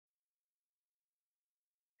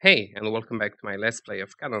Hey, and welcome back to my Let's Play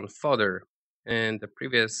of Cannon Fodder. In the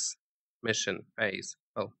previous mission phase,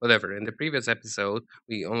 well, whatever, in the previous episode,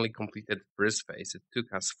 we only completed the first phase. It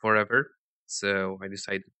took us forever, so I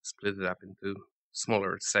decided to split it up into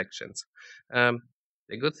smaller sections. Um,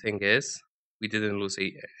 the good thing is, we didn't lose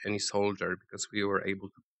any soldier because we were able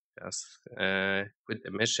to just quit the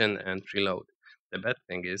mission and reload. The bad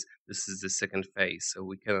thing is, this is the second phase, so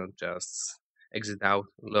we cannot just exit out,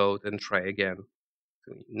 load, and try again.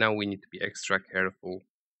 So now we need to be extra careful.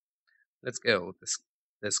 Let's go.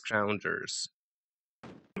 The scroungers.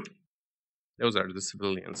 Those are the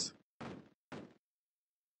civilians.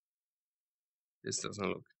 This doesn't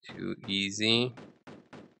look too easy.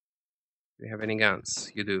 Do you have any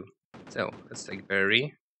guns? You do. So let's take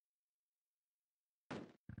Barry.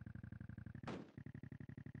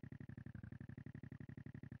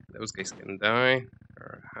 Those guys can die. There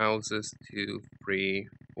are houses. 2, 3,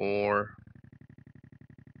 4.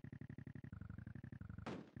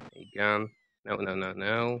 A gun. No, no, no,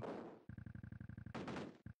 no.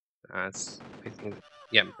 That's, I think,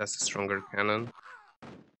 yeah, that's a stronger cannon.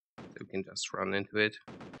 So we can just run into it.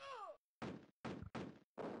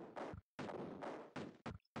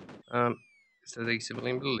 Is that a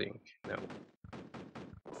civilian building? No.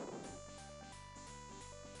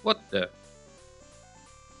 What the?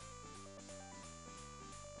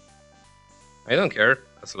 I don't care,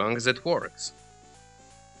 as long as it works.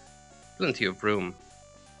 Plenty of room.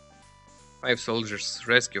 5 soldiers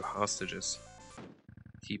rescue hostages.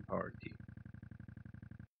 Tea party.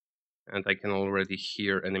 And I can already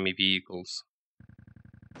hear enemy vehicles.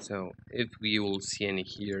 So if we will see any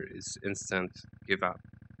here, is instant give up.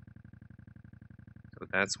 So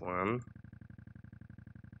that's one.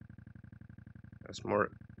 That's more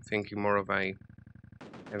thinking more of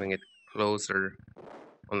having it closer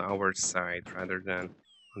on our side rather than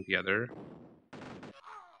on the other.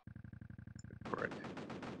 Correct.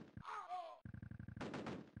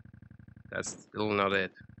 That's still not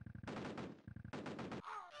it.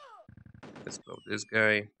 Let's blow this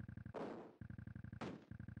guy.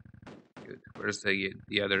 Good. Where's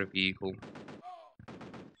the other vehicle?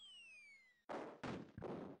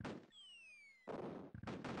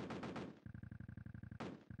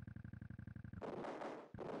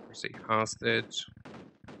 There's a hostage.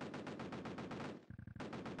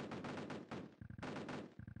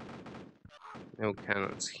 No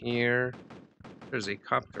cannons here. There's a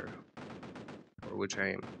copter, for which I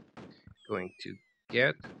am going to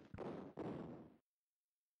get.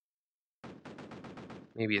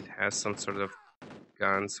 Maybe it has some sort of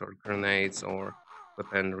guns or grenades or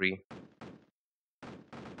weaponry.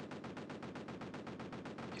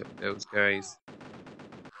 Kill those guys.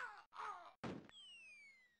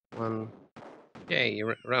 One. Yay, he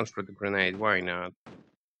runs for the grenade. Why not?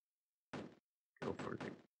 Go for the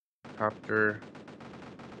copter.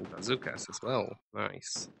 And bazookas as well.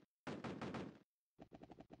 Nice.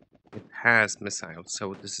 It has missiles,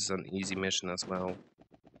 so this is an easy mission as well.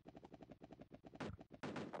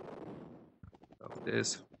 Load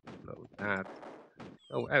this. Load that.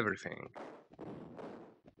 Load everything.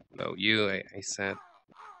 Load you, I said.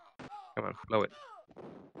 Come on, blow it.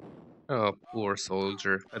 Oh, poor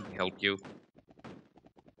soldier. Let me help you.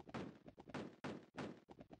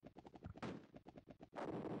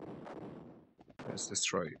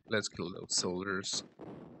 Let's kill those soldiers.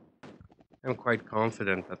 I'm quite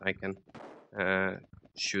confident that I can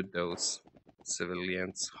shoot those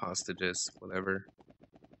civilians, hostages, whatever,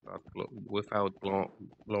 without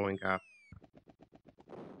blowing up.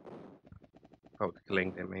 Without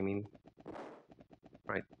killing them, I mean.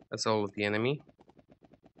 Right, that's all of the enemy.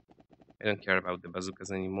 I don't care about the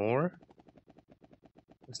bazookas anymore.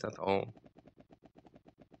 Is that all?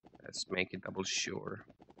 Let's make it double sure.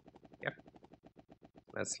 Yep.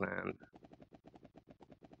 Let's land.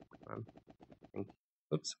 Come on.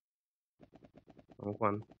 Oops. Wrong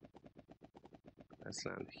one. Let's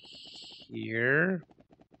land here.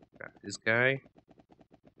 Grab this guy.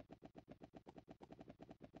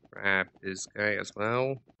 Grab this guy as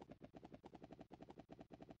well.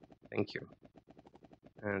 Thank you.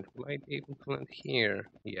 And will I be able to land here?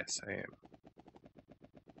 Yes, I am.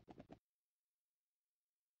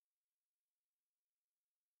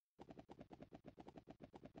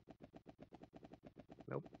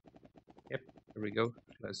 Nope. Yep, here we go.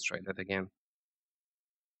 Let's try that again.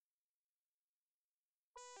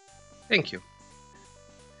 Thank you.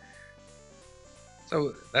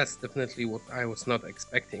 So that's definitely what I was not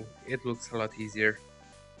expecting. It looks a lot easier.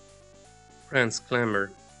 France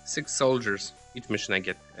Clamor. 6 soldiers. Each mission I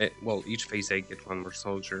get, well, each phase I get 1 more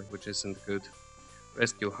soldier, which isn't good.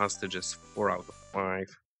 Rescue hostages, 4 out of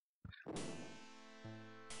 5.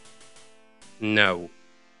 No.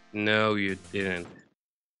 No, you didn't.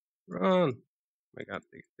 Run! My god,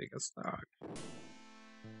 they got stuck.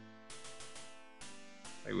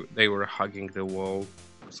 They were hugging the wall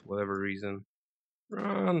for whatever reason.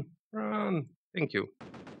 Run! Run! Thank you.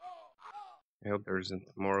 I hope there isn't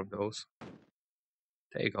more of those.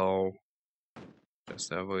 Take all. Just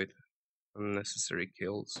to avoid unnecessary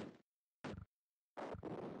kills.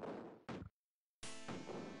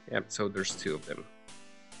 Yep, so there's two of them.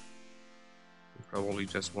 And probably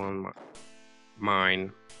just one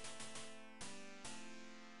mine.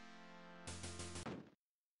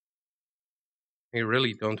 I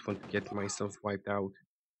really don't want to get myself wiped out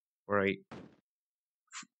or a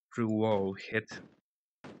through wall hit.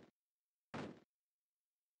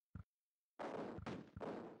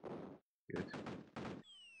 Good.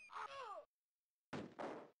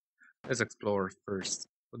 Let's explore first.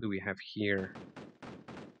 What do we have here?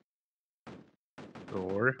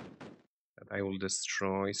 Door that I will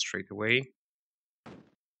destroy straight away.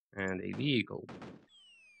 And a vehicle.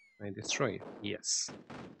 I destroy it. Yes.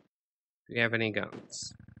 Do you have any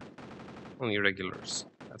guns? Only regulars.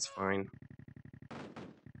 That's fine.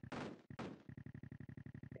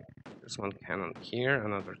 There's one cannon here,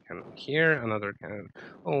 another cannon here, another cannon.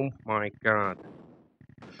 Oh my god.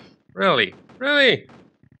 Really? Really?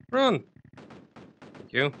 Run!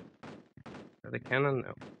 Thank you. Is that a cannon?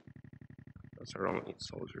 No. Those are only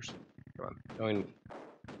soldiers. Come on, join me.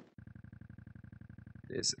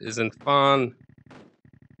 This isn't fun.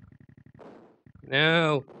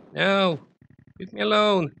 No, no. Leave me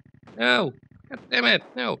alone. No. God damn it.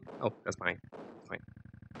 No. Oh, that's mine. That's fine.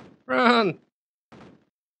 Run!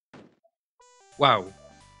 Wow.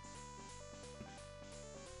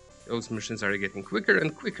 Those missions are getting quicker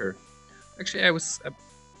and quicker. Actually, I was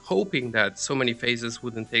hoping that so many phases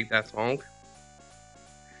wouldn't take that long.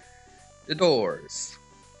 The doors.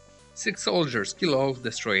 6 soldiers, kill all,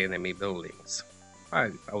 destroy enemy buildings.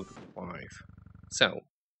 5 out of 5. So,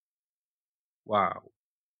 wow.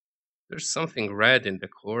 There's something red in the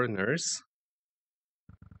corners.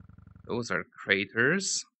 Those are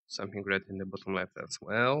craters. Something red in the bottom left as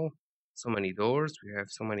well. So many doors. We have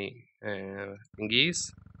so many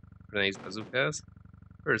thingies. Grenades, bazookas.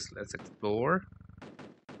 First, let's explore.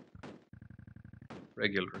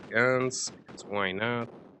 Regular guns, because why not?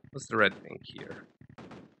 What's the red thing here?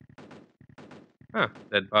 Ah,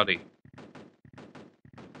 dead body.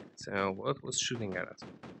 So, what was shooting at us?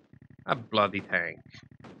 A bloody tank.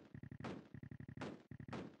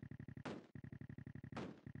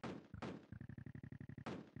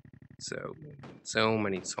 So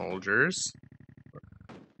many soldiers.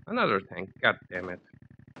 Another tank, god damn it.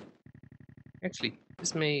 Actually,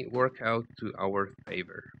 this may work out to our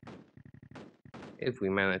favor. If we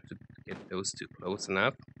manage to get those two close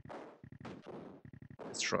enough.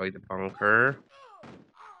 Destroy the bunker.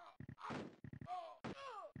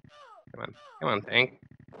 Come on, tank.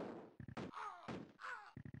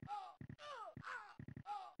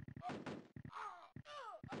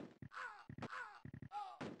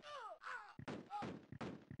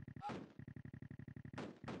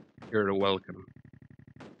 You're welcome.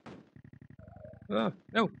 Oh,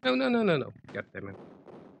 no. God damn it.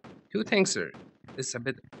 2 tanks is a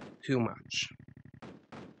bit too much.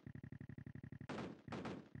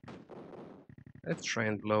 Let's try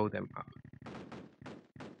and blow them up.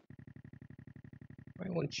 Why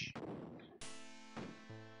won't you?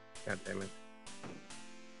 God damn it.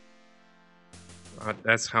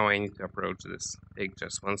 That's how I need to approach this. Take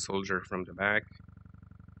just 1 soldier from the back.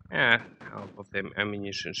 Half of them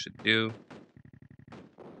ammunition should do.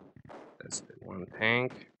 That's the 1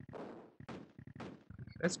 tank.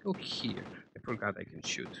 Let's go here. I forgot I can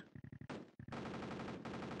shoot.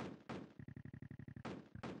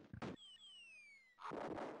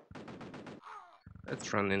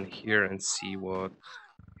 Let's run in here and see what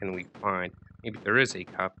can we find. Maybe there is a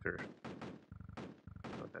copter.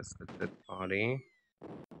 Oh, that's the dead body.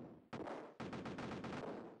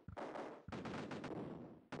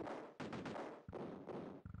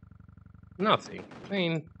 Nothing.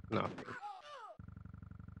 Plain nothing.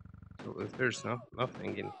 So if there's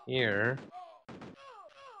nothing in here,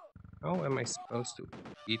 how am I supposed to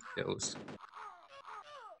beat those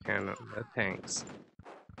tanks?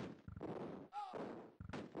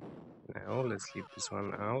 Now let's leave this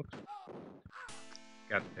one out.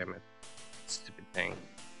 God damn it. Stupid tank.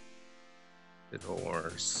 The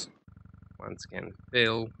doors. Once again,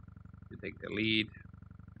 Phil. You take the lead.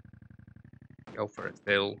 Go for it,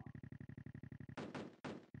 Phil.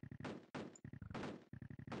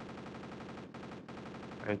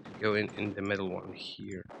 I'm to go in the middle one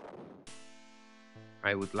here.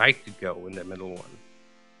 I would like to go in the middle one.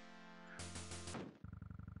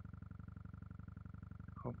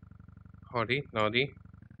 Naughty, naughty.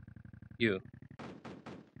 You.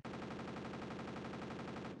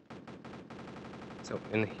 So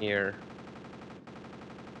in here.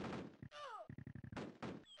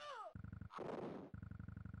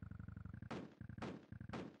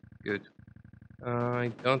 Good.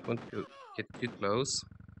 I don't want to get too close.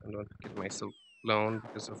 I don't want to get myself blown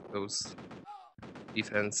because of those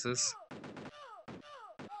defenses.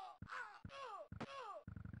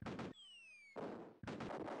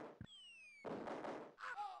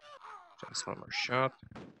 Just one more shot.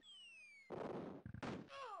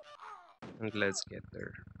 And let's get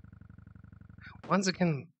there. Once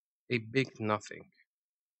again, a big nothing.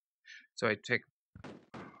 So I check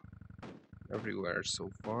everywhere so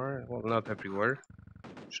far. Well, not everywhere.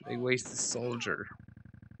 Should I waste the soldier?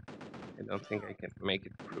 I don't think I can make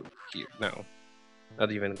it through here. No,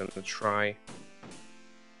 not even gonna try.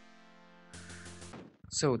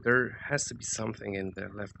 So there has to be something in the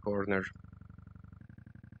left corner.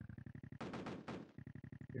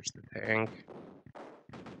 Here's the tank.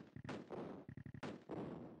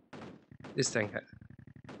 This tank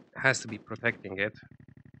has to be protecting it.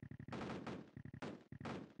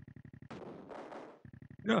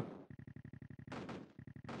 No.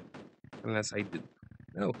 Unless I did.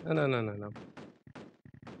 No, no, no, no, no, no.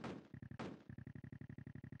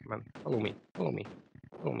 Come on, follow me, follow me,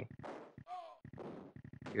 follow me.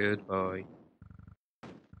 Good boy.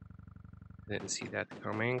 Didn't see that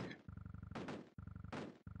coming.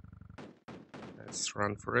 Let's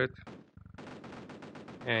run for it.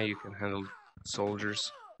 Yeah, you can handle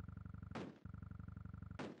soldiers.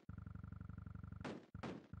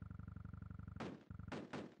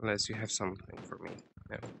 Unless you have something for me.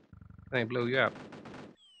 No. Can I blow you up?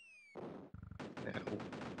 No.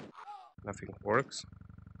 Nothing works.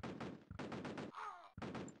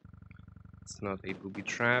 It's not a booby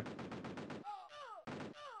trap.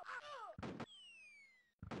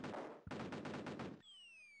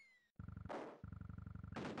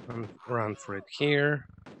 Run for it here.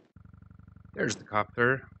 There's the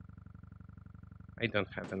copter. I don't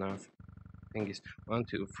have enough. Thing is 1,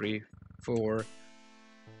 2, 3, 4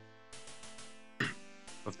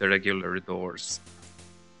 of the regular doors.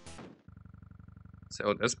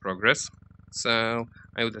 So that's progress. So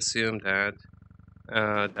I would assume that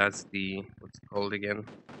that's the what's it called again?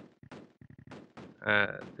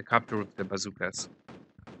 The copter with the bazookas.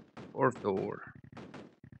 Fourth door.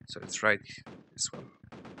 So it's right this one.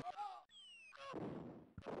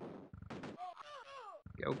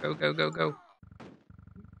 Go, go, go, go, go.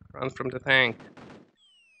 Run from the tank.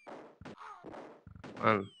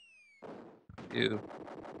 1, 2.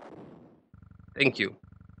 Thank you.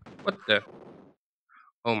 What the?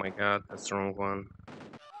 Oh my god, that's the wrong one.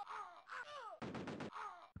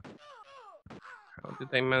 How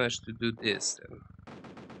did I manage to do this then?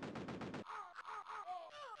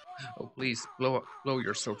 Oh please, blow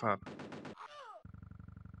yourself up.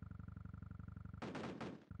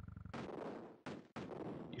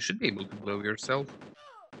 You should be able to blow yourself.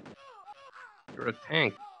 You're a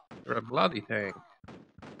tank. You're a bloody tank.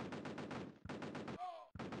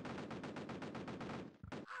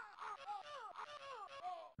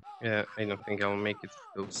 Yeah, I don't think I'll make it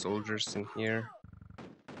with those soldiers in here.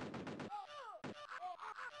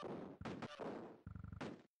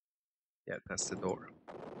 Yeah, that's the door.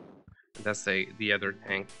 That's the other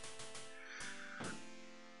tank.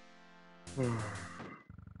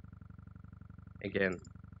 Again.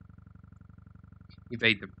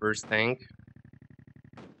 Evade the first tank.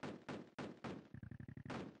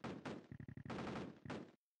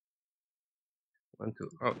 One, two.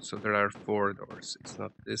 Oh, so there are 4 doors. It's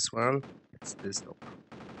not this one. It's this door.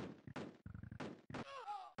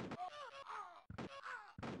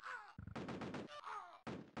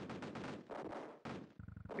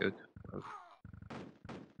 Good.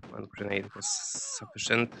 One grenade was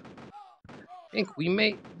sufficient. I think we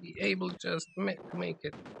may be able just to make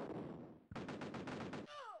it.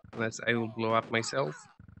 Unless I will blow up myself.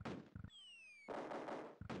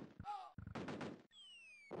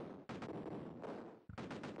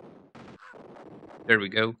 There we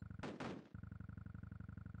go.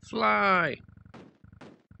 Fly!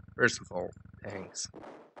 First of all, thanks.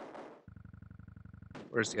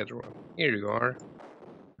 Where's the other one? Here you are.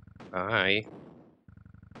 Bye.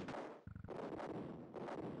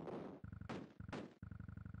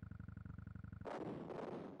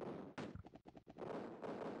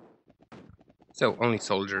 So, only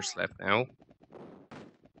soldiers left now.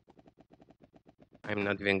 I'm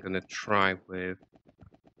not even gonna try with...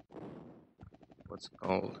 what's it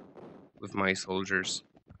called? With my soldiers.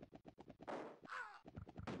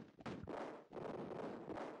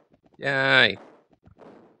 Yay!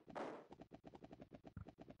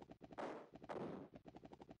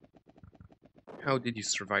 How did you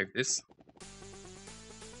survive this?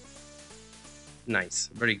 Nice,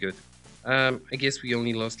 very good. I guess we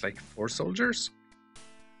only lost like 4 soldiers.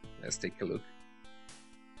 Let's take a look.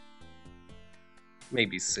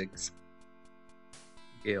 Maybe 6.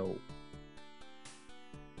 Gil.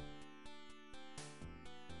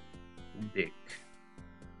 Dick.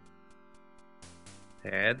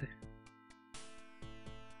 Ted.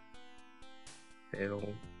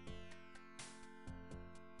 Phil.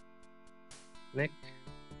 Nick.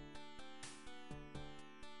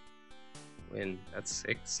 Win. That's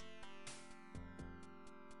 6.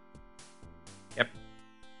 Yep.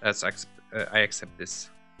 That's I accept this.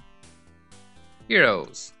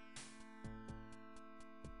 Heroes.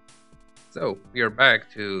 So we are back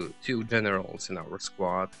to 2 generals in our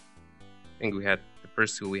squad. I think we had the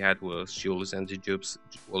first 2 we had was Jules and the Jobs,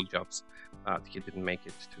 but he didn't make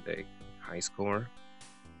it today. High score.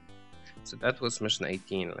 So that was mission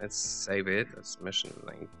 18. Let's save it as mission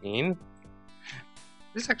 19.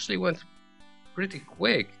 This actually went pretty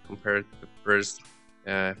quick compared to the first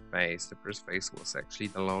phase. The first phase was actually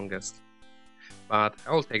the longest, but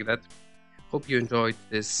I will take that. Hope you enjoyed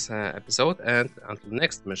this episode, and until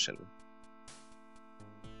next mission.